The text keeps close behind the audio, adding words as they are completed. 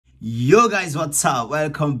Yo guys, what's up?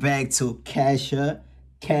 Welcome back to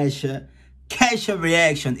KashaReaction.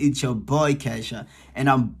 It's your boy Kasha, and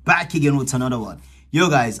I'm back again with another one. Yo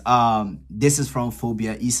guys, this is from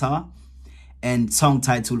Phobia Isaac, and song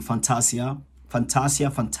titled Fantasia.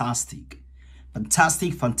 Fantastic. Fantasia.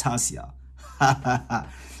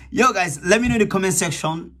 Yo guys, let me know in the comment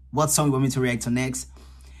section what song you want me to react to next,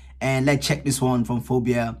 and let's check this one from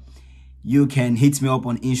Phobia. You can hit me up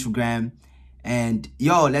on Instagram. And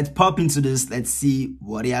yo, let's pop into this. Let's see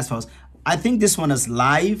what he has for us. I think this one is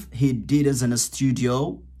live. He did this in a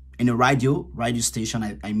studio, in a radio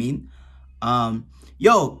station, I mean.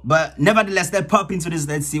 Yo, but nevertheless, let's pop into this.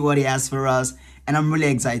 Let's see what he has for us. And I'm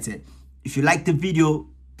really excited. If you like the video,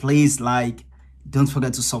 please like. Don't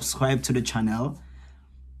forget to subscribe to the channel.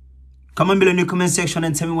 Comment below in the comment section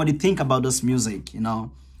and tell me what you think about this music. You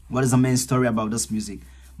know, what is the main story about this music.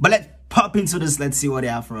 But let's pop into this. Let's see what he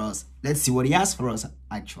has for us. Let's see what he has for us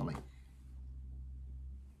actually.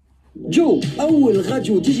 جو أول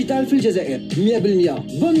راديو ديجيتال في الجزائر 100%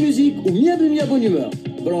 بون ميوزيك و 100% بون هيومور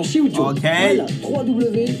برانشي وجو على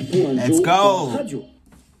www.jo.radio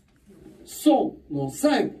 100 dans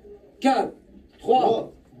 5 4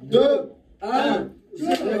 3 2 1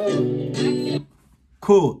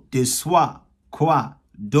 Coup de soir, quoi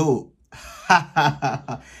do.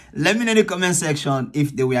 Let me know in the comment section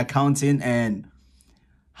if they were counting and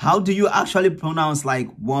how do you actually pronounce like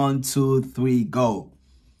 1, 2, 3, go.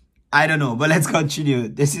 I don't know, but let's continue.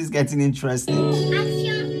 This is getting interesting.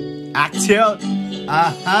 Action.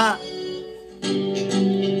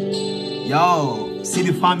 Yo, see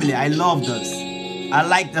the family. I love this. I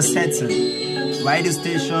like the setting. Radio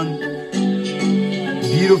station.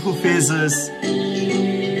 Beautiful faces.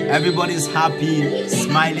 Everybody's happy,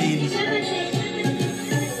 smiling.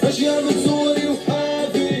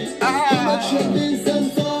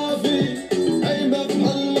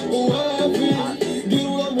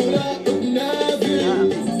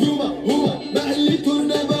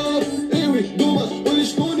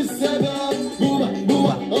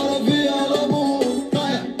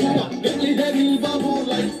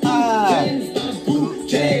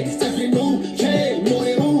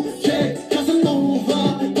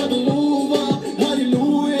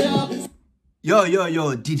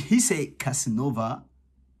 Yo, did he say Casanova?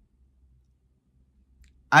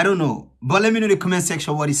 I don't know. But let me know in the comment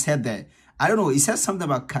section what he said there. I don't know. He said something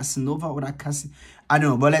about Casanova or that Casanova. I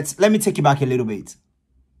don't know. But let me take you back a little bit.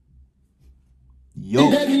 Yo.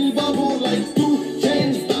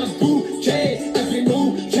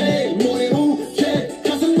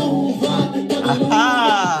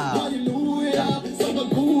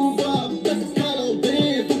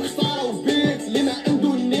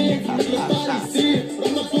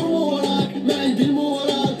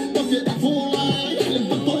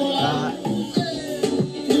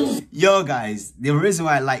 Yo guys, the reason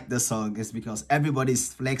why I like the song is because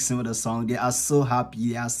everybody's flexing with the song. They are so happy,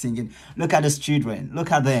 they are singing. Look at these children,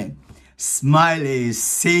 look at them. Smiling,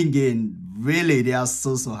 singing, really, they are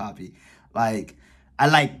so happy. Like, I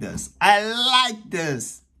like this.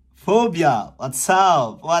 Phobia, what's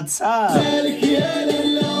up?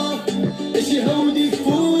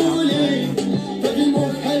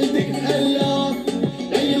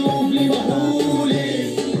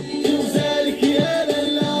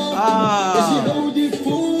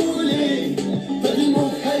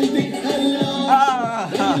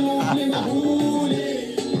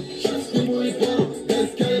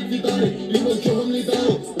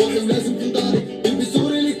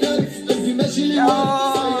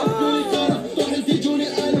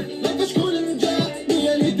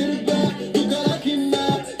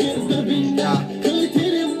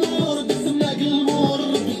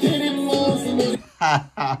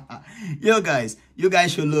 Yo guys, you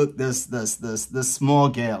guys should look this small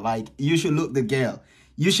girl. Like, you should look the girl.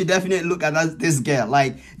 You should definitely look at this girl.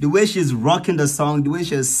 Like, the way she's rocking the song, the way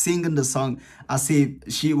she's singing the song as if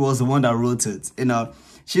she was the one that wrote it. You know,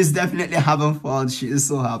 she's definitely having fun. She is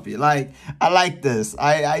so happy. Like, I like this.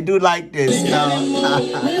 I do like this.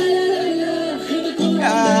 You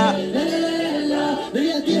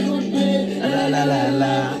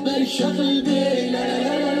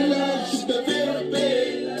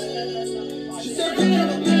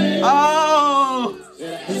Oh!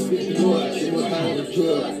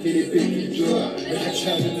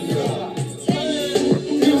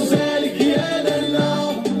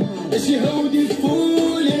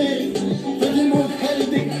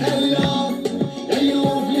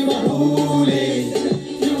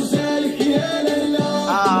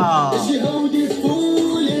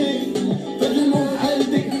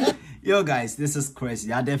 Yo guys, guys, this is crazy.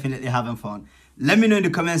 You're definitely having fun. Let me know in the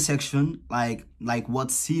comment section, like what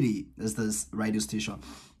city is this radio station?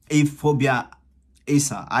 To Phobia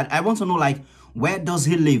Isaac. I want to know, like, where does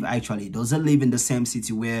he live actually? Does he live in the same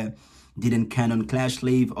city where didn't Canon Clash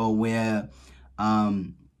live, or where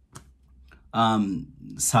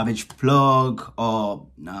Savage Plug, or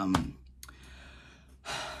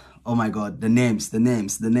oh my god, the names,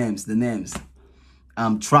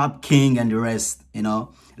 Trap King and the rest, you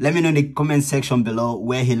know. Let me know in the comment section below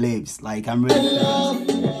where he lives. Like, I'm really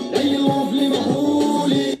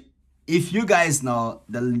if you guys know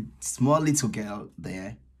the small little girl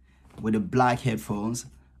there with the black headphones,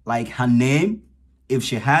 like, her name, if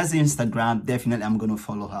she has Instagram, definitely I'm gonna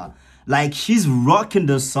follow her. Like, she's rocking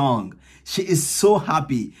the song. She is so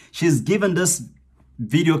happy. She's given this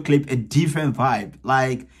video clip a different vibe.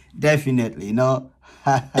 Like, definitely, you know.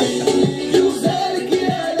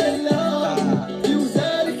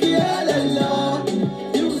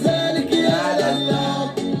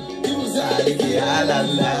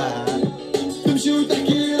 تمشي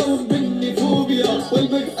وتحكي له مني فوبيا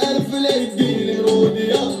قلبك ألف لا يديني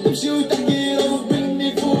روديا تمشي وتحكي له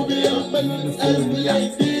مني فوبيا قلبك ألف لا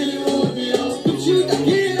يديني روديا تمشي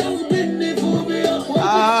وتحكي له مني فوبيا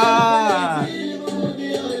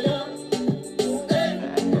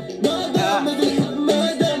ما دام الحب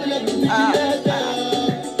ما دام لك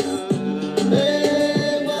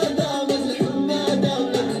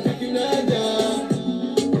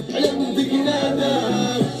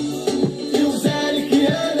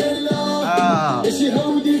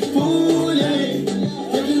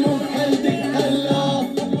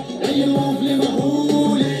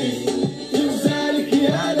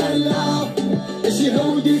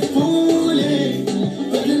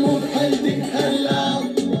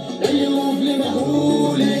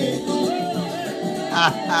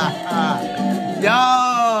Yo.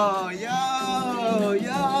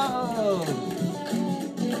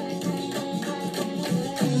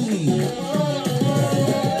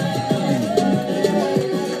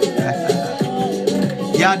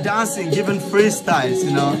 Y'all dancing, giving freestyles,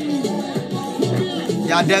 you know.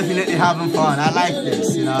 Y'all definitely having fun. I like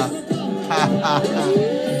this, you know.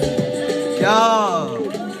 Yo.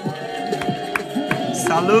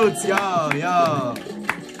 Salutes, yo.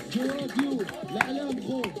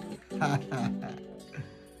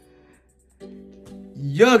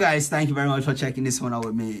 Yo guys, thank you very much for checking this one out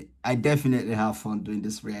with me. I definitely have fun doing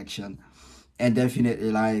this reaction, and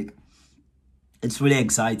definitely, like, it's really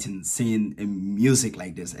exciting seeing music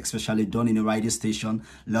like this, especially done in a radio station.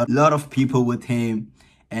 Lot of people with him,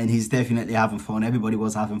 and he's definitely having fun. Everybody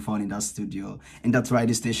was having fun in that studio, in that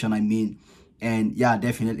radio station, I mean. And yeah,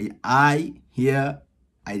 definitely, I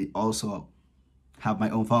also have my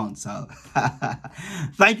own phone. So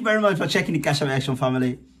thank you very much for checking the KashaReaction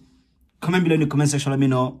family. Comment below in the comment section, let me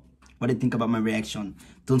know what you think about my reaction.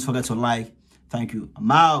 Don't forget to like. Thank you.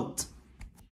 I'm out.